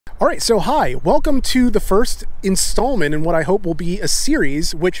All right, so hi, welcome to the first installment in what I hope will be a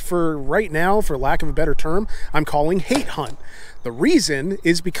series, which for right now, for lack of a better term, I'm calling Hate Hunt. The reason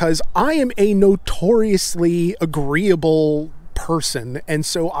is because I am a notoriously agreeable person, and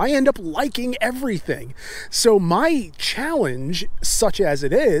so I end up liking everything. So my challenge, such as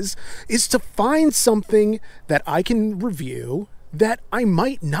it is to find something that I can review that I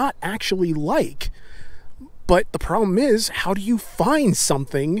might not actually like. But the problem is, how do you find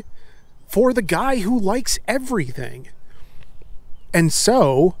something for the guy who likes everything? And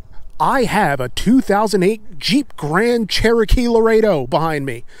so I have a 2008 Jeep Grand Cherokee Laredo behind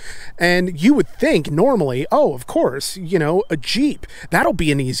me. And you would think normally, oh, of course, you know, a Jeep, that'll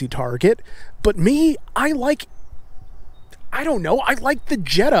be an easy target. But me, I like the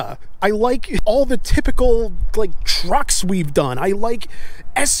Jetta. I like all the typical, like, trucks we've done. I like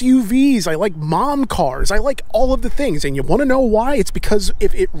SUVs. I like mom cars. I like all of the things. And you want to know why? It's because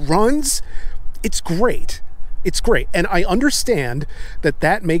if it runs, it's great. It's great. And I understand that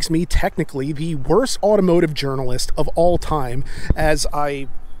that makes me technically the worst automotive journalist of all time, as I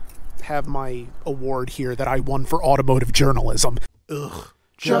have my award here that I won for automotive journalism. Ugh.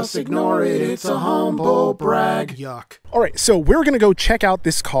 Just ignore it, it's a humble brag. Yuck. All right, so we're going to go check out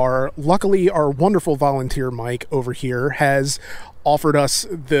this car. Luckily, our wonderful volunteer Mike over here has offered us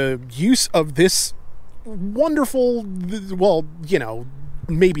the use of this wonderful, well, you know,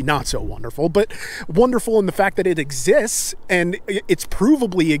 maybe not so wonderful, but wonderful in the fact that it exists and it's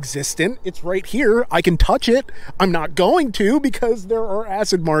provably existent. It's right here. I can touch it. I'm not going to because there are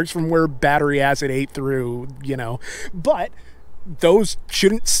acid marks from where battery acid ate through, you know, but those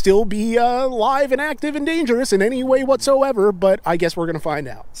shouldn't still be live and active and dangerous in any way whatsoever, but I guess we're going to find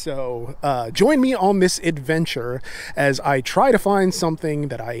out. So join me on this adventure as I try to find something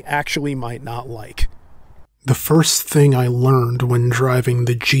that I actually might not like. The first thing I learned when driving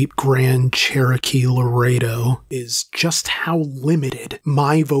the Jeep Grand Cherokee Laredo is just how limited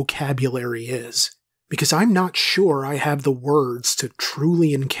my vocabulary is. Because I'm not sure I have the words to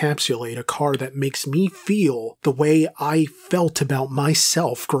truly encapsulate a car that makes me feel the way I felt about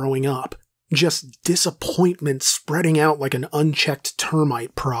myself growing up. Just disappointment spreading out like an unchecked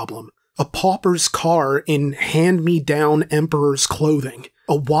termite problem. A pauper's car in hand-me-down emperor's clothing.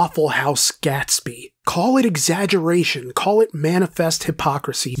 A Waffle House Gatsby. Call it exaggeration, call it manifest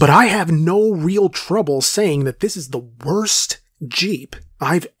hypocrisy, but I have no real trouble saying that this is the worst Jeep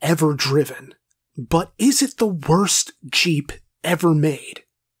I've ever driven. But is it the worst Jeep ever made?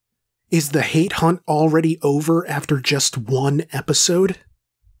 Is the hate hunt already over after just one episode?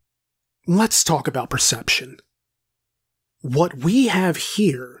 Let's talk about perception. What we have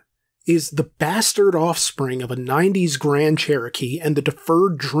here is the bastard offspring of a 90s Grand Cherokee and the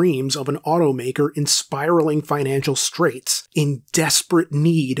deferred dreams of an automaker in spiraling financial straits, in desperate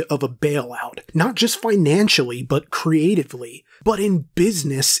need of a bailout. Not just financially, but creatively. But in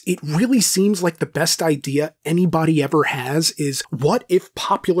business, it really seems like the best idea anybody ever has is, what if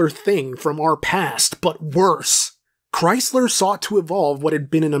popular thing from our past, but worse? Chrysler sought to evolve what had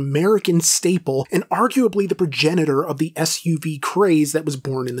been an American staple and arguably the progenitor of the SUV craze that was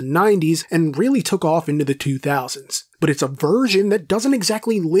born in the 90s and really took off into the 2000s. But it's a version that doesn't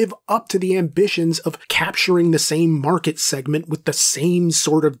exactly live up to the ambitions of capturing the same market segment with the same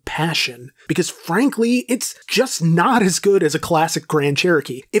sort of passion. Because frankly, it's just not as good as a classic Grand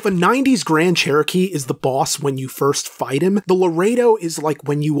Cherokee. If a 90s Grand Cherokee is the boss when you first fight him, the Laredo is like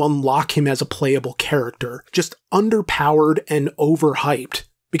when you unlock him as a playable character. Just underpowered and overhyped.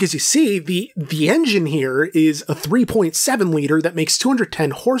 Because you see, the engine here is a 3.7 liter that makes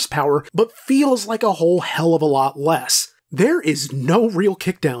 210 horsepower, but feels like a whole hell of a lot less. There is no real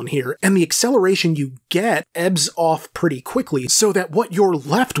kickdown here, and the acceleration you get ebbs off pretty quickly, so that what you're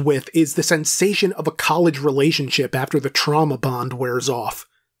left with is the sensation of a college relationship after the trauma bond wears off.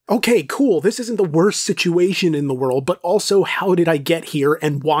 Okay, cool, this isn't the worst situation in the world, but also how did I get here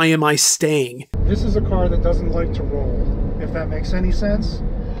and why am I staying? This is a car that doesn't like to roll, if that makes any sense.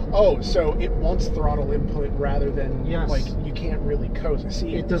 Oh, so it wants throttle input rather than, yes, like, you can't really coast.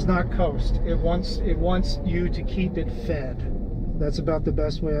 See, it does not coast. It wants you to keep it fed. That's about the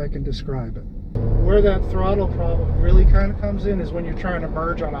best way I can describe it. Where that throttle problem really kind of comes in is when you're trying to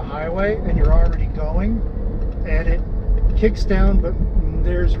merge on a highway and you're already going, and it kicks down, but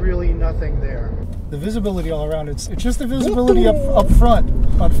there's really nothing there. The visibility all around, it's just the visibility up front,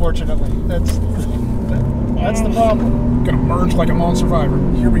 unfortunately. That's the problem. Gonna merge like a Mon Survivor.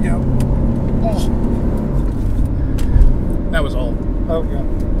 Here we go. Oh. That was all. Oh,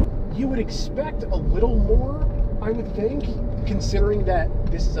 yeah. You would expect a little more, I would think, considering that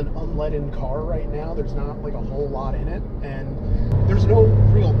this is an unleaded car right now. There's not like a whole lot in it, and there's no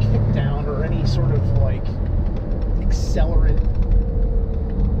real kick accelerant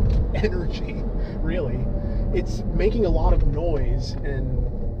energy, really. It's making a lot of noise,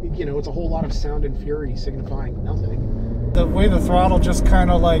 and, you know, it's a whole lot of sound and fury signifying nothing. The way the throttle just kind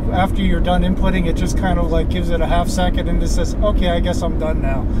of like, after you're done inputting, it just kind of like gives it a half second and just says, okay, I guess I'm done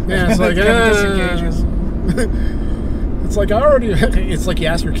now. Yeah, it's like, it kind of disengages. It's like, it's like you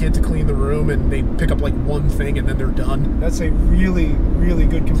ask your kid to clean the room and they pick up like one thing and then they're done. That's a really, really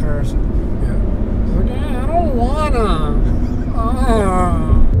good comparison. Yeah. It's like, I don't wanna.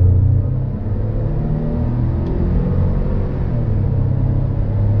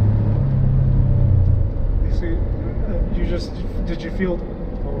 You see, did you feel,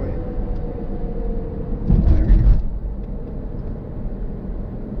 oh wait. There we go.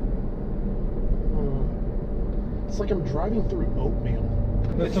 It's like I'm driving through oatmeal.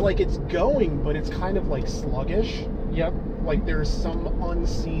 It's like it's going, but it's kind of like sluggish. Yep. Like there's some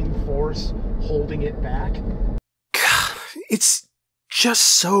unseen force holding it back. God, it's just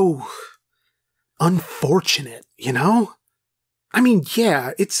so unfortunate, you know? I mean,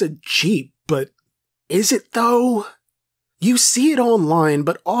 yeah, it's a Jeep, but is it though? You see it online,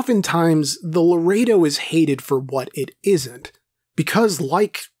 but oftentimes the Laredo is hated for what it isn't. Because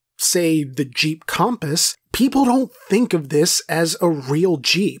like, say, the Jeep Compass, people don't think of this as a real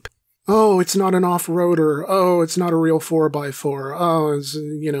Jeep. Oh, it's not an off-roader. Oh, it's not a real 4x4. Oh, it's,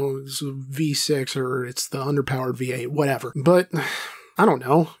 you know, it's a V6 or it's the underpowered V8, whatever. But I don't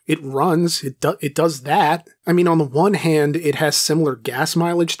know. It runs. It does that. I mean, on the one hand, it has similar gas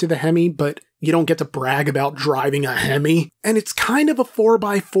mileage to the Hemi, but you don't get to brag about driving a Hemi. And it's kind of a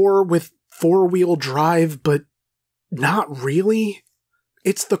 4x4 with four-wheel drive, but not really.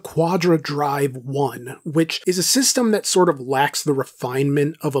 It's the Quadra Drive 1, which is a system that sort of lacks the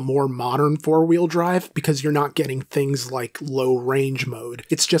refinement of a more modern four-wheel drive because you're not getting things like low range mode.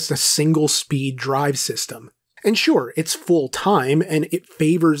 It's just a single-speed drive system. And sure, it's full-time and it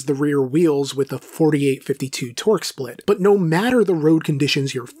favors the rear wheels with a 48-52 torque split, but no matter the road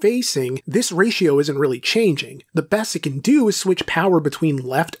conditions you're facing, this ratio isn't really changing. The best it can do is switch power between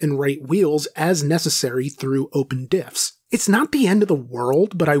left and right wheels as necessary through open diffs. It's not the end of the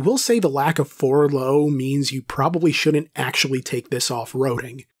world, but I will say the lack of forward low means you probably shouldn't actually take this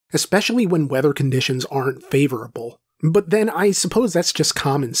off-roading, especially when weather conditions aren't favorable. But then I suppose that's just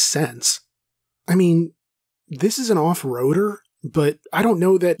common sense. I mean, this is an off-roader, but I don't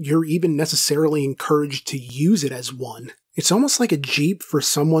know that you're even necessarily encouraged to use it as one. It's almost like a Jeep for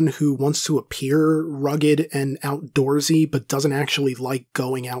someone who wants to appear rugged and outdoorsy but doesn't actually like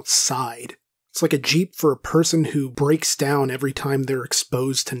going outside. It's like a Jeep for a person who breaks down every time they're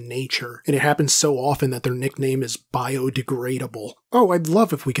exposed to nature, and it happens so often that their nickname is biodegradable. Oh, I'd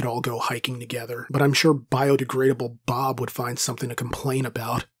love if we could all go hiking together, but I'm sure biodegradable Bob would find something to complain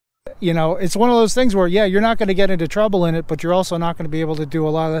about. You know, it's one of those things where, yeah, you're not going to get into trouble in it, but you're also not going to be able to do a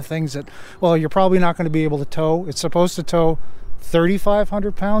lot of the things that, well, you're probably not going to be able to tow. It's supposed to tow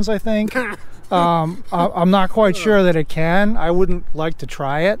 3,500 pounds, I think. I'm not quite sure that it can. I wouldn't like to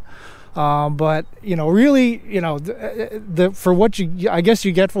try it. But, you know, really, you know, for what I guess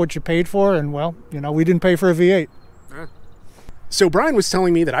you get for what you paid for, and, well, you know, we didn't pay for a V8. So Brian was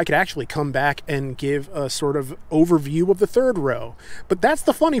telling me that I could actually come back and give a sort of overview of the third row. But that's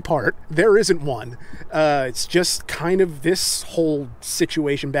the funny part. There isn't one. It's just kind of this whole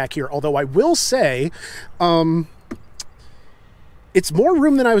situation back here. Although I will say, it's more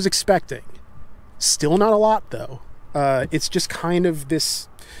room than I was expecting. Still not a lot, though. It's just kind of this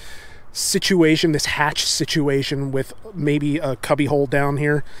situation, this hatch situation with maybe a cubby hole down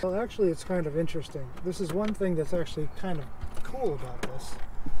here. Well, actually, it's kind of interesting. This is one thing that's actually kind of cool about this.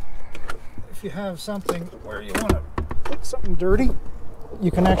 If you have something where you want to put something dirty,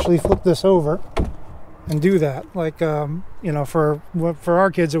 you can actually flip this over and do that. Like, you know, for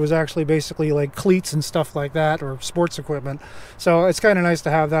our kids, it was actually basically like cleats and stuff like that, or sports equipment. So it's kind of nice to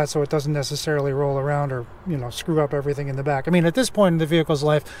have that so it doesn't necessarily roll around or, you know, screw up everything in the back. I mean, at this point in the vehicle's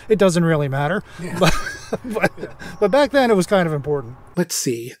life, it doesn't really matter. Yeah. But back then, it was kind of important. Let's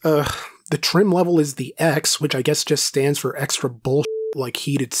see. The trim level is the X, which I guess just stands for extra bullshit like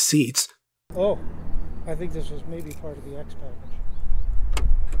heated seats. Oh, I think this was maybe part of the X package.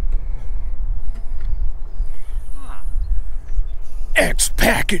 X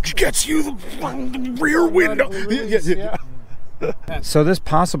package gets you the rear window. So this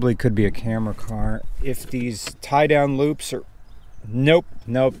possibly could be a camera car if these tie-down loops are... Nope.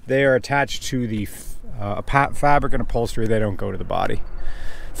 They are attached to the fabric and upholstery. They don't go to the body.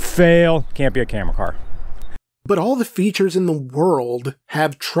 Fail. Can't be a camera car. But all the features in the world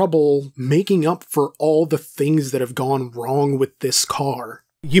have trouble making up for all the things that have gone wrong with this car.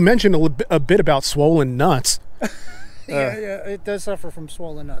 You mentioned a bit about swollen nuts. Yeah, it does suffer from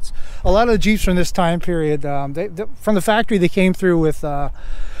swollen nuts. A lot of the Jeeps from this time period, from the factory, they came through with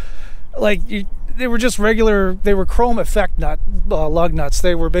they were just regular. They were chrome effect lug nuts.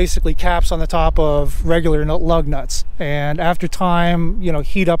 They were basically caps on the top of regular lug nuts. And after time,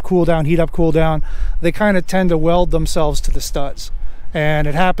 heat up, cool down, heat up, cool down, they kind of tend to weld themselves to the studs. And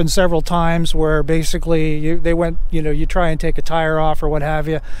it happened several times where basically you try and take a tire off or what have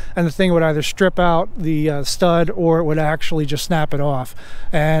you, and the thing would either strip out the stud or it would actually just snap it off.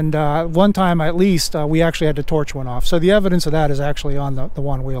 And one time at least, we actually had to torch one off. So the evidence of that is actually on the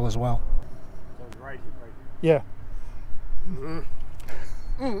one wheel as well. So right here. Yeah.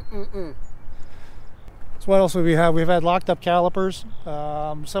 So what else do we have? We've had locked up calipers.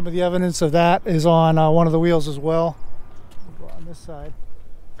 Some of the evidence of that is on one of the wheels as well. On this side,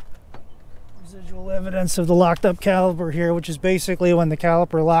 residual evidence of the locked up caliper here, which is basically when the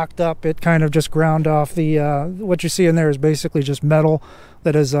caliper locked up, it kind of just ground off the what you see in there is basically just metal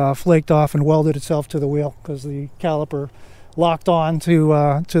that has flaked off and welded itself to the wheel because the caliper locked on to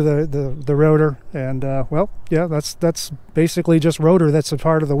the rotor. And well, yeah, that's basically just rotor that's a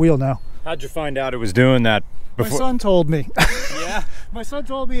part of the wheel now. How'd you find out it was doing that before? My son told me. Yeah. My son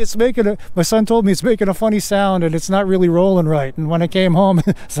told me it's making a funny sound and it's not really rolling right. And when I came home,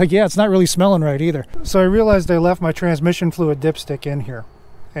 it's like, yeah, it's not really smelling right either. So I realized I left my transmission fluid dipstick in here.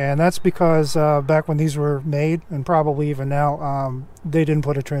 And that's because back when these were made, and probably even now, they didn't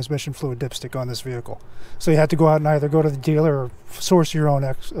put a transmission fluid dipstick on this vehicle. So you had to go out and either go to the dealer or source your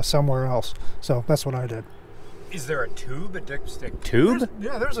own somewhere else. So that's what I did. Is there a tube, a dipstick tube?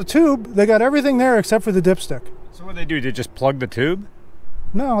 There's a tube. They got everything there except for the dipstick. So what do? They just plug the tube?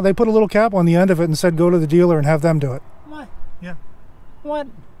 No, they put a little cap on the end of it and said go to the dealer and have them do it. What? Yeah. What?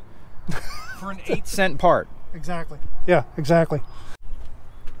 For an 8-cent part. Exactly. Yeah, exactly.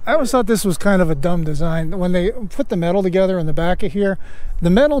 I always thought this was kind of a dumb design. When they put the metal together in the back of here,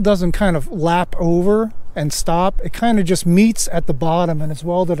 the metal doesn't kind of lap over and stop. It kind of just meets at the bottom and it's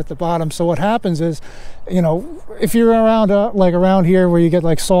welded at the bottom. So what happens is, if you're around around here where you get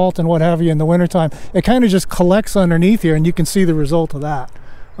like salt and what have you in the wintertime, it kind of just collects underneath here and you can see the result of that.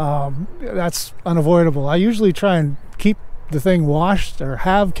 That's unavoidable. I usually try and keep the thing washed, or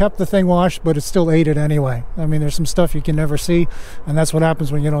have kept the thing washed, but it's still ate it anyway. I mean, there's some stuff you can never see, and that's what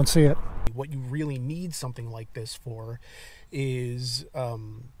happens when you don't see it. What you really need something like this for is,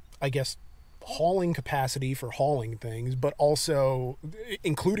 I guess, hauling capacity for hauling things, but also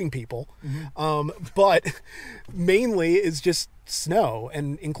including people. Mm-hmm. But mainly is just snow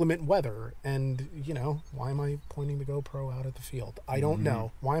and inclement weather. And, why am I pointing the GoPro out at the field? I don't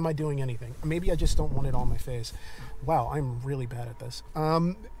know. Why am I doing anything? Maybe I just don't want it on my face. Wow, I'm really bad at this.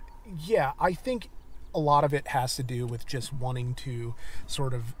 Yeah, I think a lot of it has to do with just wanting to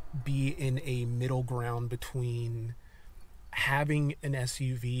sort of be in a middle ground between having an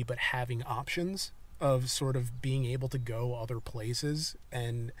SUV but having options of sort of being able to go other places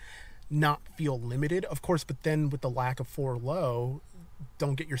and not feel limited, of course, but then with the lack of 4Low,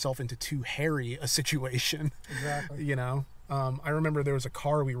 don't get yourself into too hairy a situation. Exactly. I remember there was a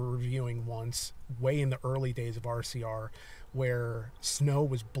car we were reviewing once, way in the early days of RCR, where snow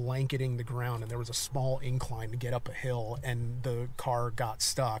was blanketing the ground and there was a small incline to get up a hill and the car got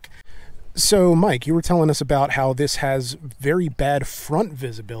stuck. So, Mike, you were telling us about how this has very bad front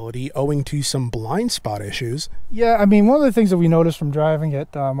visibility owing to some blind spot issues. Yeah, I mean, one of the things that we noticed from driving it,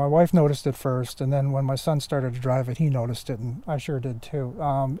 my wife noticed it first, and then when my son started to drive it, he noticed it, and I sure did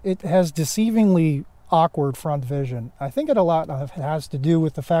too. It has deceivingly awkward front vision. I think it has to do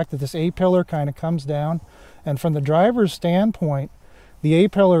with the fact that this A-pillar kind of comes down, and from the driver's standpoint, the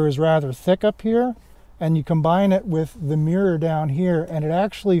A-pillar is rather thick up here, and you combine it with the mirror down here, and it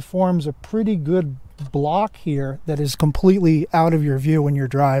actually forms a pretty good block here that is completely out of your view when you're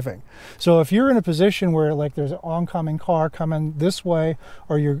driving. So if you're in a position where like there's an oncoming car coming this way,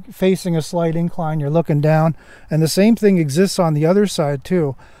 or you're facing a slight incline, you're looking down, and the same thing exists on the other side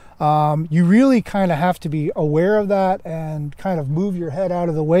too, you really kind of have to be aware of that and kind of move your head out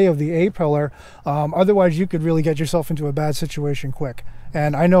of the way of the A-pillar. Otherwise you could really get yourself into a bad situation quick.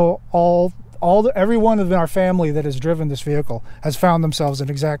 And I know everyone in our family that has driven this vehicle has found themselves in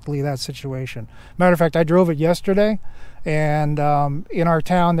exactly that situation. Matter of fact, I drove it yesterday, and in our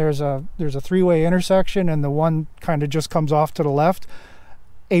town there's a three-way intersection, and the one kind of just comes off to the left.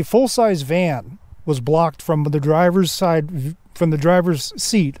 A full-size van was blocked from the driver's side, from the driver's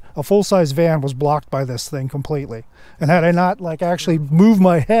seat. A full-size van was blocked by this thing completely. And had I not actually moved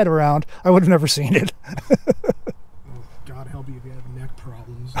my head around, I would have never seen it. God help you if you have neck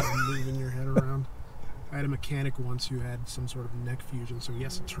problems and moving your head around. I had a mechanic once who had some sort of neck fusion, so he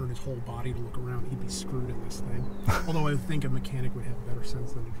has to turn his whole body to look around. He'd be screwed in this thing. Although I think a mechanic would have better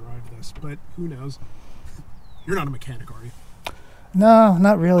sense than to drive this, but who knows? You're not a mechanic, are you? No,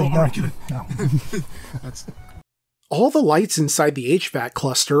 not really. Oh, no. right, good. No. That's... All the lights inside the HVAC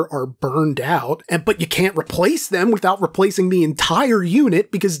cluster are burned out, but you can't replace them without replacing the entire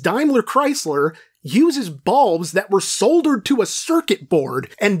unit because Daimler Chrysler uses bulbs that were soldered to a circuit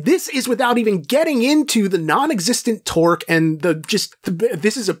board. And this is without even getting into the non-existent torque and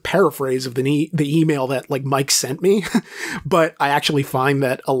this is a paraphrase of the email that like Mike sent me. But I actually find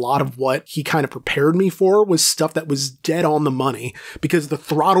that a lot of what he kind of prepared me for was stuff that was dead on the money because the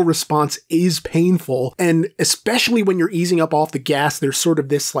throttle response is painful. And especially when you're easing up off the gas, there's sort of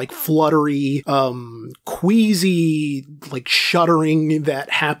this like fluttery, queasy, like shuddering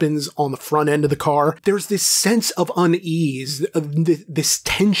that happens on the front end of the car. There's this sense of unease, this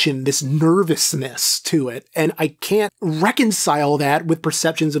tension, this nervousness to it. And I can't reconcile that with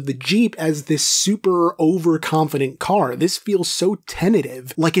perceptions of the Jeep as this super overconfident car. This feels so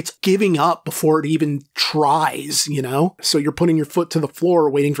tentative, like it's giving up before it even tries, you know? So you're putting your foot to the floor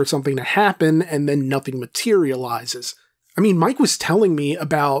waiting for something to happen and then nothing materializes. I mean, Mike was telling me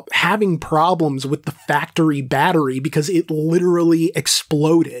about having problems with the factory battery because it literally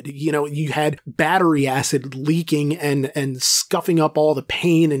exploded. You know, you had battery acid leaking and scuffing up all the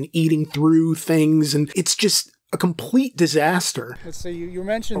paint and eating through things. And it's just a complete disaster. Let's see, you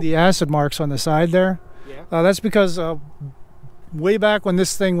mentioned the acid marks on the side there. Yeah. That's because way back when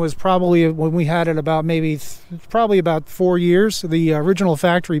this thing was when we had it about probably about 4 years, the original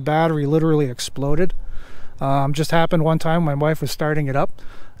factory battery literally exploded. Just happened one time. My wife was starting it up,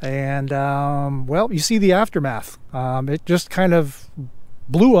 and well, you see the aftermath. It just kind of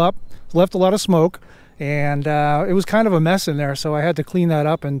blew up, left a lot of smoke, and it was kind of a mess in there. So I had to clean that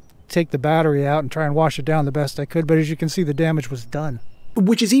up and take the battery out and try and wash it down the best I could. But as you can see, the damage was done.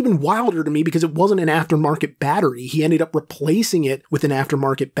 Which is even wilder to me because it wasn't an aftermarket battery. He ended up replacing it with an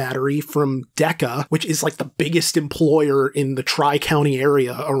aftermarket battery from Deca, which is like the biggest employer in the Tri-County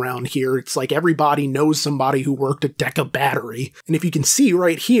area around here. It's like everybody knows somebody who worked at Deca Battery. And if you can see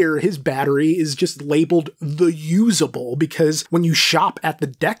right here, his battery is just labeled the usable because when you shop at the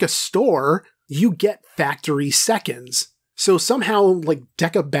Deca store, you get factory seconds. So somehow, like,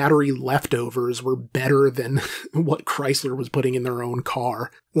 Deca battery leftovers were better than what Chrysler was putting in their own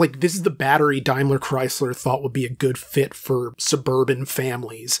car. Like, this is the battery Daimler Chrysler thought would be a good fit for suburban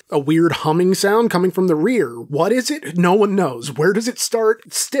families. A weird humming sound coming from the rear. What is it? No one knows. Where does it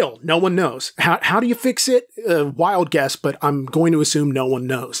start? Still, no one knows. How do you fix it? Wild guess, but I'm going to assume no one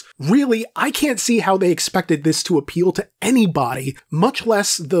knows. Really, I can't see how they expected this to appeal to anybody, much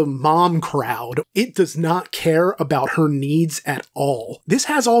less the mom crowd. It does not care about her needs at all. This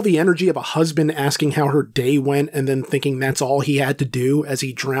has all the energy of a husband asking how her day went and then thinking that's all he had to do as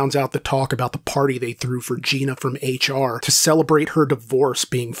he drowns out the talk about the party they threw for Gina from HR to celebrate her divorce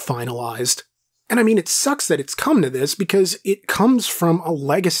being finalized. And I mean, it sucks that it's come to this because it comes from a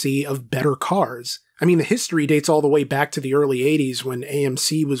legacy of better cars. I mean, the history dates all the way back to the early 80s when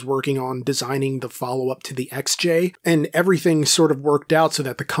AMC was working on designing the follow-up to the XJ, and everything sort of worked out so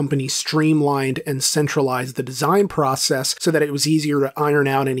that the company streamlined and centralized the design process so that it was easier to iron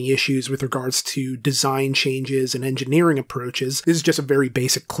out any issues with regards to design changes and engineering approaches. This is just a very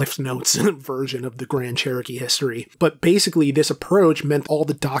basic Cliff Notes version of the Grand Cherokee history. But basically, this approach meant all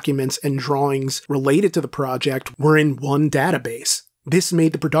the documents and drawings related to the project were in one database. This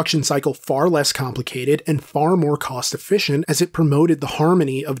made the production cycle far less complicated and far more cost-efficient as it promoted the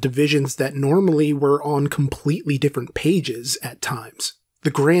harmony of divisions that normally were on completely different pages at times. The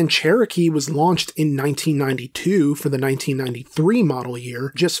Grand Cherokee was launched in 1992 for the 1993 model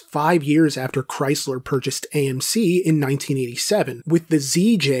year, just 5 years after Chrysler purchased AMC in 1987, with the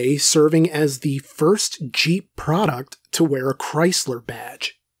ZJ serving as the first Jeep product to wear a Chrysler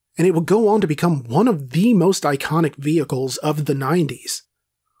badge. And it would go on to become one of the most iconic vehicles of the 90s.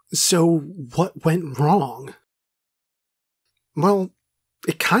 So what went wrong? Well,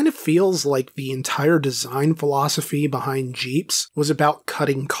 it kind of feels like the entire design philosophy behind Jeeps was about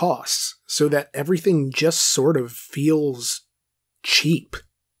cutting costs, so that everything just sort of feels cheap.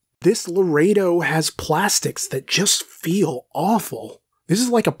 This Laredo has plastics that just feel awful. This is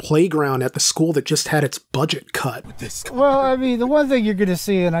like a playground at the school that just had its budget cut. Well, I mean, the one thing you're going to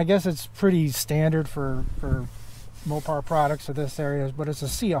see, and I guess it's pretty standard for Mopar products of this area, but it's a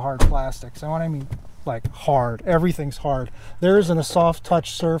sea of hard plastics. And when I mean, like, hard, everything's hard. There isn't a soft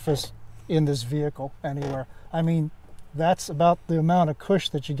touch surface in this vehicle anywhere. I mean, that's about the amount of cush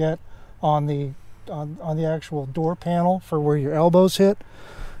that you get on the actual door panel for where your elbows hit.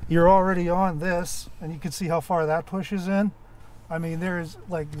 you're already on this, and you can see how far that pushes in. I mean, there's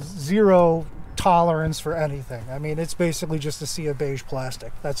like zero tolerance for anything. I mean, it's basically just a sea of beige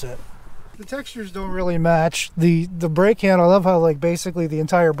plastic. That's it. The textures don't really match. The brake handle, I love how like basically the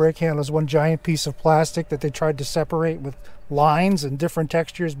entire brake handle is one giant piece of plastic that they tried to separate with lines and different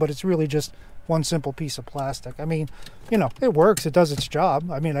textures, but it's really just one simple piece of plastic. I mean, you know, it works, it does its job.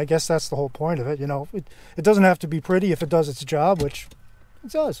 I mean, I guess that's the whole point of it. You know, it doesn't have to be pretty if it does its job, which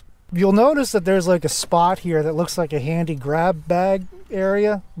it does. You'll notice that there's like a spot here that looks like a handy grab bag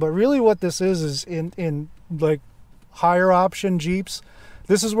area, but really what this is in like higher option Jeeps,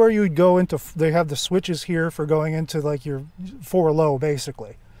 this is where you would go into, they have the switches here for going into like your 4 low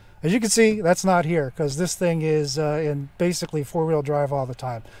basically. As you can see, that's not here because this thing is in basically 4-wheel drive all the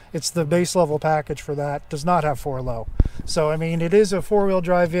time. It's the base level package for that, does not have 4 low. So I mean, it is a 4-wheel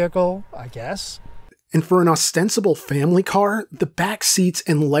drive vehicle, I guess. And for an ostensible family car, the back seats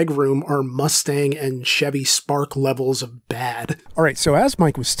and legroom are Mustang and Chevy Spark levels of bad. All right, so as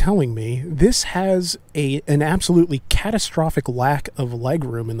Mike was telling me, this has an absolutely catastrophic lack of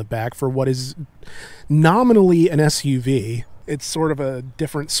legroom in the back for what is nominally an SUV. It's sort of a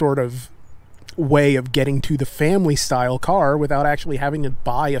different sort of way of getting to the family style car without actually having to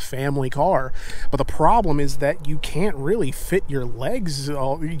buy a family car. But the problem is that you can't really fit your legs.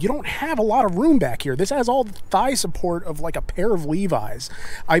 You don't have a lot of room back here. This has all the thigh support of like a pair of Levi's.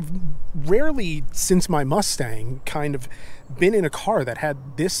 I've rarely, since my Mustang, kind of been in a car that had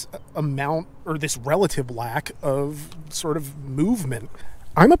this amount or this relative lack of sort of movement.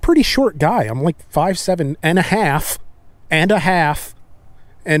 I'm a pretty short guy. I'm like 5'7" and a half.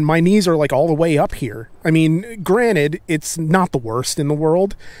 And my knees are like all the way up here. I mean, granted, it's not the worst in the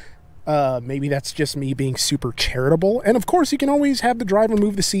world. Maybe that's just me being super charitable. And of course, you can always have the driver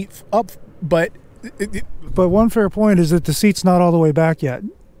move the seat up, but... But one fair point is that the seat's not all the way back yet.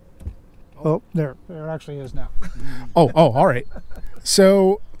 Oh, there it actually is now. Oh, all right.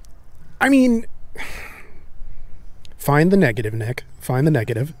 So, I mean, find the negative, Nick. Find the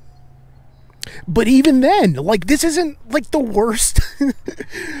negative. But even then, like, this isn't like the worst.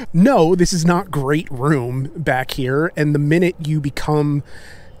 No, this is not great room back here. And the minute you become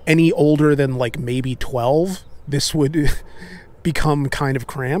any older than like maybe 12, this would become kind of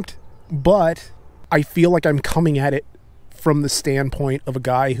cramped. But I feel like I'm coming at it from the standpoint of a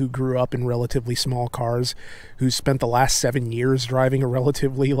guy who grew up in relatively small cars, who spent the last 7 years driving a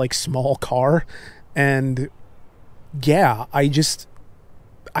relatively like small car. And yeah, I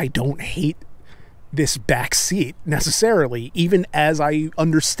don't hate this back seat necessarily, even as I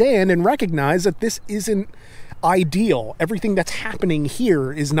understand and recognize that this isn't ideal. Everything that's happening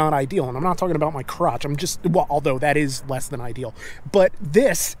here is not ideal. And I'm not talking about my crotch. I'm just, well, although that is less than ideal, but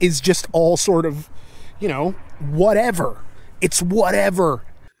this is just all sort of, you know, whatever. It's whatever.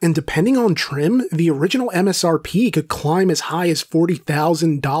 And depending on trim, the original MSRP could climb as high as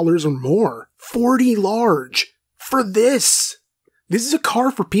 $40,000 or more. 40 large for this. This is a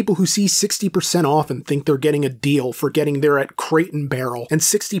car for people who see 60% off and think they're getting a deal, forgetting they're at Crate and Barrel, and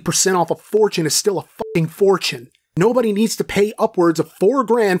 60% off a Fortune is still a fucking fortune. Nobody needs to pay upwards of $4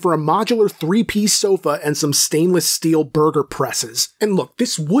 grand for a modular 3-piece sofa and some stainless steel burger presses. And look,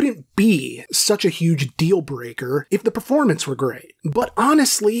 this wouldn't be such a huge deal breaker if the performance were great. But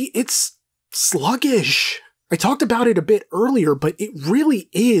honestly, it's sluggish. I talked about it a bit earlier, but it really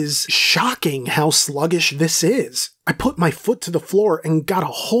is shocking how sluggish this is. I put my foot to the floor and got a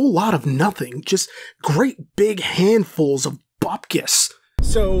whole lot of nothing, just great big handfuls of bupkis.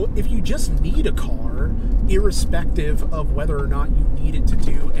 So if you just need a car, irrespective of whether or not you need it to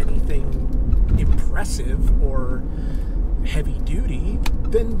do anything impressive or heavy duty,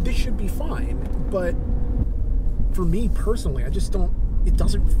 then this should be fine. But for me personally, I just don't, it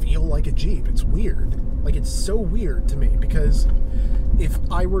doesn't feel like a Jeep. It's weird. Like, it's so weird to me, because if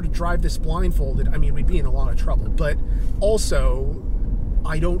I were to drive this blindfolded, I mean, we'd be in a lot of trouble. But also,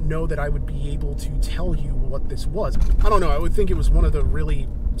 I don't know that I would be able to tell you what this was. I don't know. I would think it was one of the really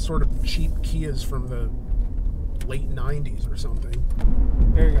sort of cheap Kias from the late 90s or something.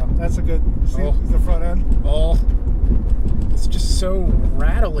 There you go. That's a good, see the front end? Oh, it's just so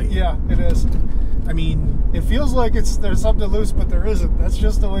rattly. Yeah, it is. I mean, it feels like there's something loose, but there isn't. That's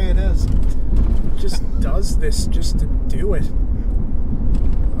just the way it is. It just does this just to do it.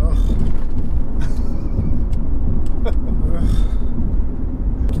 Ugh.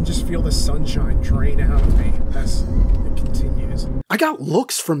 You can just feel the the sunshine drain out of me as it continues. I got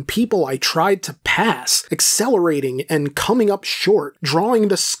looks from people I tried to pass, accelerating and coming up short, drawing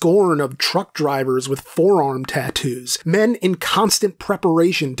the scorn of truck drivers with forearm tattoos, men in constant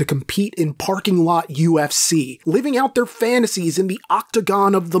preparation to compete in parking lot UFC, living out their fantasies in the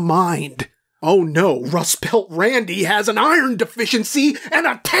octagon of the mind. Oh no, Rust Belt Randy has an iron deficiency and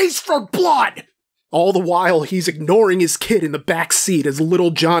a taste for blood! All the while, he's ignoring his kid in the back seat as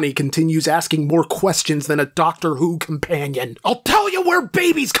little Johnny continues asking more questions than a Doctor Who companion. I'll tell you where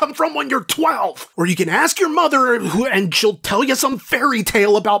babies come from when you're 12! Or you can ask your mother and she'll tell you some fairy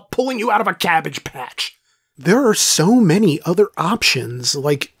tale about pulling you out of a cabbage patch. There are so many other options,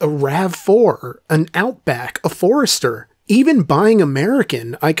 like a RAV4, an Outback, a Forester. Even buying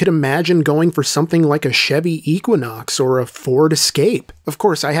American, I could imagine going for something like a Chevy Equinox or a Ford Escape. Of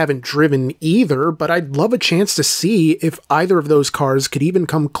course, I haven't driven either, but I'd love a chance to see if either of those cars could even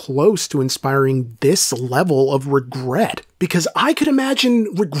come close to inspiring this level of regret. Because I could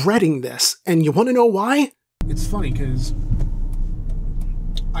imagine regretting this, and you want to know why? It's funny, because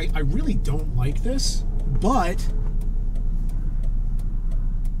I really don't like this, but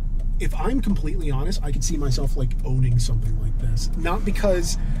if I'm completely honest, I could see myself like owning something like this. Not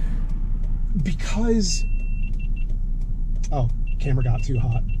because, oh, camera got too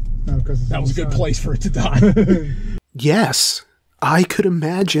hot. No, because that was a good place for it to die. Yes, I could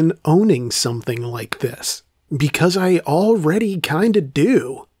imagine owning something like this because I already kind of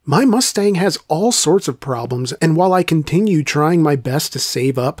do. My Mustang has all sorts of problems, and while I continue trying my best to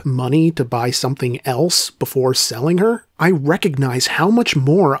save up money to buy something else before selling her, I recognize how much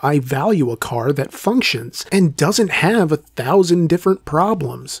more I value a car that functions and doesn't have 1,000 different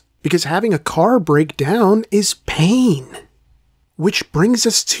problems. Because having a car break down is pain. Which brings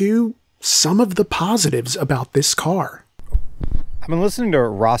us to some of the positives about this car. I've been listening to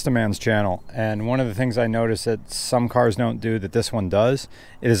Rastaman's channel, and one of the things I noticed that some cars don't do that this one does,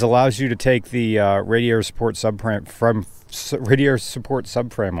 is allows you to take the radiator support subframe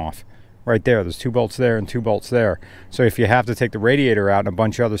off. Right there, there's 2 bolts there and 2 bolts there. So if you have to take the radiator out and a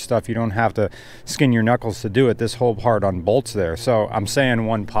bunch of other stuff, you don't have to skin your knuckles to do it. This whole part unbolts there. So I'm saying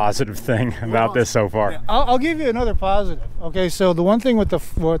one positive thing about this so far. Yeah, I'll give you another positive. Okay, so the one thing with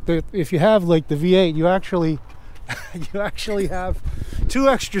the if you have like the V8, you actually have 2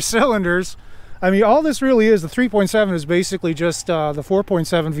 extra cylinders. I mean, all this really is, the 3.7 is basically just the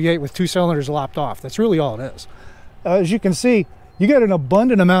 4.7 V8 with 2 cylinders lopped off. That's really all it is. As you can see, you get an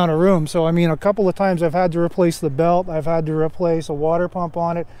abundant amount of room. So, I mean, a couple of times I've had to replace the belt. I've had to replace a water pump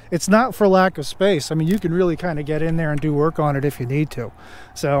on it. It's not for lack of space. I mean, you can really kind of get in there and do work on it if you need to.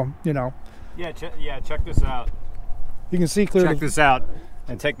 So, you know. Yeah, check this out. You can see clearly. Check this out.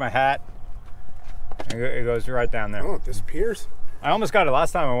 And take my hat. It goes right down there. Oh, it disappears. I almost got it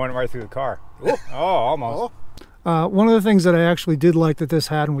last time. I went right through the car. Oh, almost. One of the things that I actually did like that this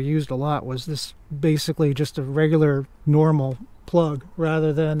had and we used a lot was this basically just a regular normal plug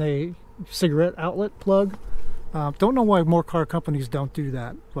rather than a cigarette outlet plug. Don't know why more car companies don't do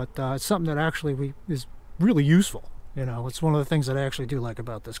that, but it's something that actually is really useful. You know, it's one of the things that I actually do like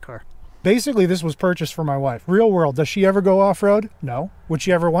about this car. Basically, this was purchased for my wife. Real world, does she ever go off-road? No. Would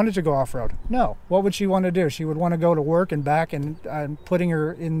she ever wanted to go off-road? No. What would she want to do? She would want to go to work and back, and putting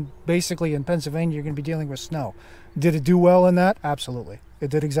her in, basically in Pennsylvania, you're going to be dealing with snow. Did it do well in that? Absolutely. It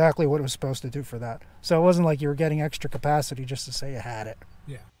did exactly what it was supposed to do for that. So it wasn't like you were getting extra capacity just to say you had it.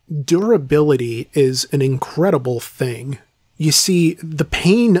 Yeah. Durability is an incredible thing. You see, the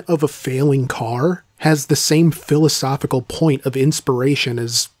pain of a failing car has the same philosophical point of inspiration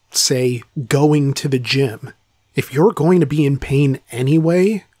as, say, going to the gym. If you're going to be in pain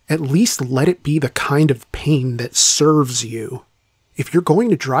anyway, at least let it be the kind of pain that serves you. If you're going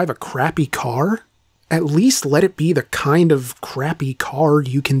to drive a crappy car, at least let it be the kind of crappy car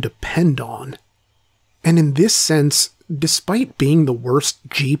you can depend on. And in this sense, despite being the worst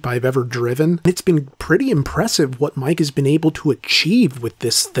Jeep I've ever driven, it's been pretty impressive what Mike has been able to achieve with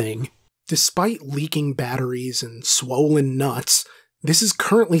this thing. Despite leaking batteries and swollen nuts, this is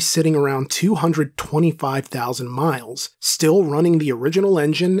currently sitting around 225,000 miles, still running the original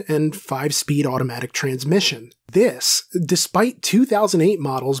engine and 5-speed automatic transmission. This, despite 2008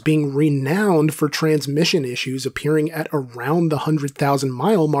 models being renowned for transmission issues appearing at around the 100,000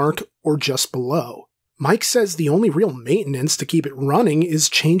 mile mark or just below. Mike says the only real maintenance to keep it running is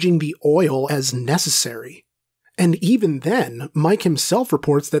changing the oil as necessary. And even then, Mike himself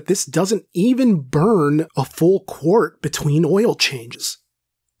reports that this doesn't even burn a full quart between oil changes.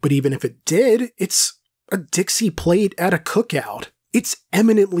 But even if it did, it's a Dixie plate at a cookout. It's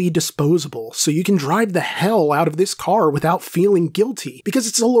eminently disposable, so you can drive the hell out of this car without feeling guilty, because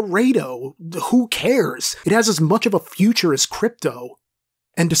it's a Laredo. Who cares? It has as much of a future as crypto.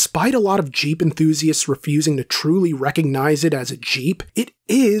 And despite a lot of Jeep enthusiasts refusing to truly recognize it as a Jeep, it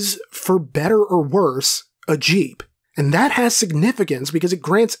is, for better or worse, a Jeep. And that has significance because it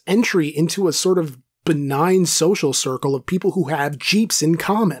grants entry into a sort of benign social circle of people who have Jeeps in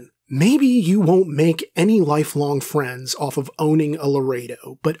common. Maybe you won't make any lifelong friends off of owning a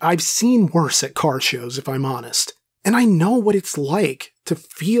Laredo, but I've seen worse at car shows if I'm honest. And I know what it's like to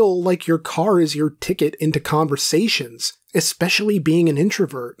feel like your car is your ticket into conversations, especially being an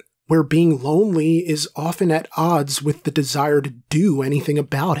introvert, where being lonely is often at odds with the desire to do anything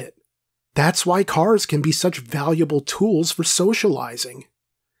about it. That's why cars can be such valuable tools for socializing,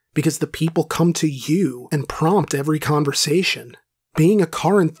 because the people come to you and prompt every conversation. Being a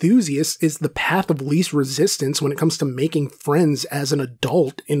car enthusiast is the path of least resistance when it comes to making friends as an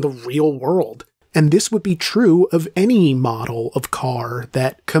adult in the real world. And this would be true of any model of car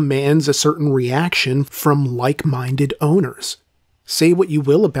that commands a certain reaction from like-minded owners. Say what you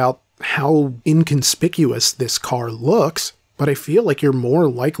will about how inconspicuous this car looks, but I feel like you're more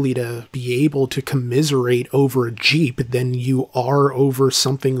likely to be able to commiserate over a Jeep than you are over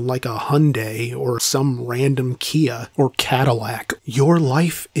something like a Hyundai or some random Kia or Cadillac. Your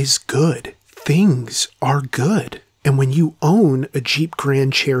life is good. Things are good. And when you own a Jeep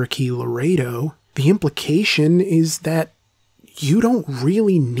Grand Cherokee Laredo, the implication is that you don't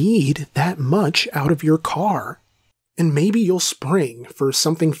really need that much out of your car. And maybe you'll spring for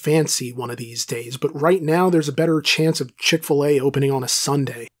something fancy one of these days, but right now there's a better chance of Chick-fil-A opening on a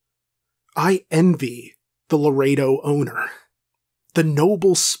Sunday. I envy the Laredo owner. The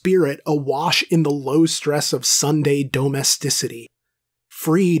noble spirit awash in the low stress of Sunday domesticity,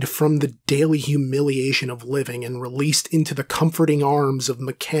 freed from the daily humiliation of living and released into the comforting arms of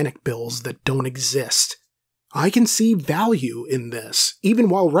mechanic bills that don't exist. I can see value in this, even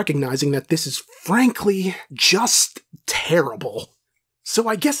while recognizing that this is frankly just terrible. So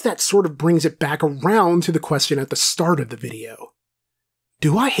I guess that sort of brings it back around to the question at the start of the video.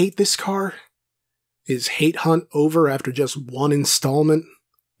 Do I hate this car? Is Hate Hunt over after just one installment?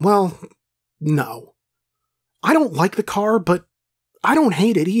 Well, no. I don't like the car, but I don't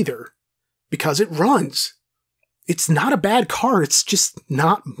hate it either, because it runs. It's not a bad car, it's just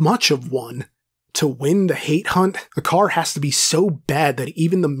not much of one. To win the Hate Hunt, a car has to be so bad that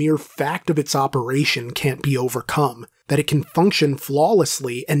even the mere fact of its operation can't be overcome, that it can function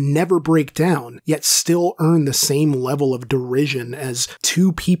flawlessly and never break down, yet still earn the same level of derision as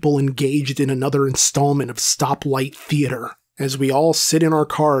two people engaged in another installment of stoplight theater, as we all sit in our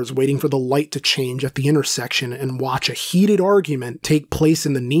cars waiting for the light to change at the intersection and watch a heated argument take place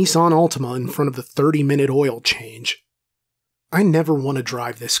in the Nissan Altima in front of the 30-minute oil change. I never want to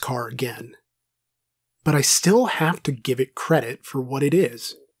drive this car again. But I still have to give it credit for what it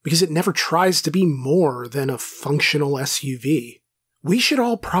is, because it never tries to be more than a functional SUV. We should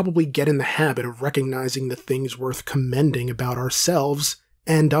all probably get in the habit of recognizing the things worth commending about ourselves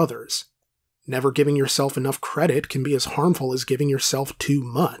and others. Never giving yourself enough credit can be as harmful as giving yourself too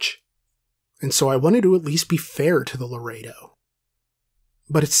much. And so I wanted to at least be fair to the Laredo.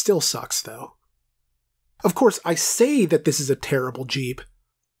 But it still sucks, though. Of course, I say that this is a terrible Jeep,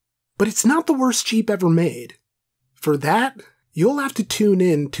 but it's not the worst Jeep ever made. For that, you'll have to tune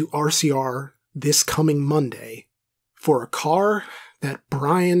in to RCR this coming Monday for a car that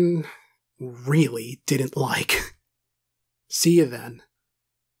Brian really didn't like. See you then.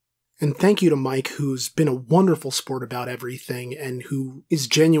 And thank you to Mike, who's been a wonderful sport about everything and who is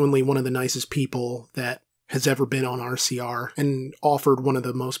genuinely one of the nicest people that has ever been on RCR and offered one of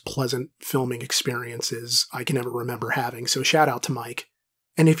the most pleasant filming experiences I can ever remember having. So shout out to Mike.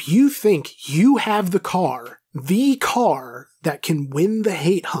 And if you think you have the car that can win the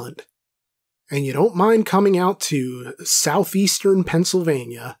Hate Hunt, and you don't mind coming out to southeastern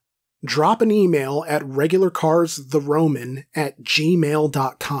Pennsylvania, drop an email at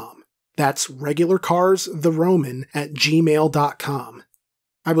regularcarstheroman@gmail.com. That's regularcarstheroman@gmail.com.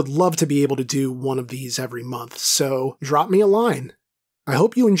 I would love to be able to do one of these every month, so drop me a line. I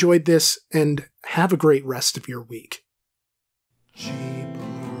hope you enjoyed this, and have a great rest of your week. Jeep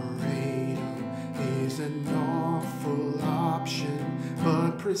Laredo is an awful option,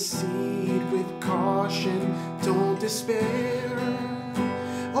 but proceed with caution, don't despair.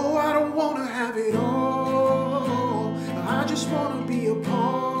 Oh, I don't want to have it all, I just want to be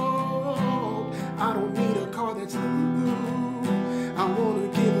appalled. I don't need a car that's new, I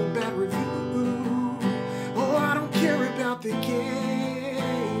want to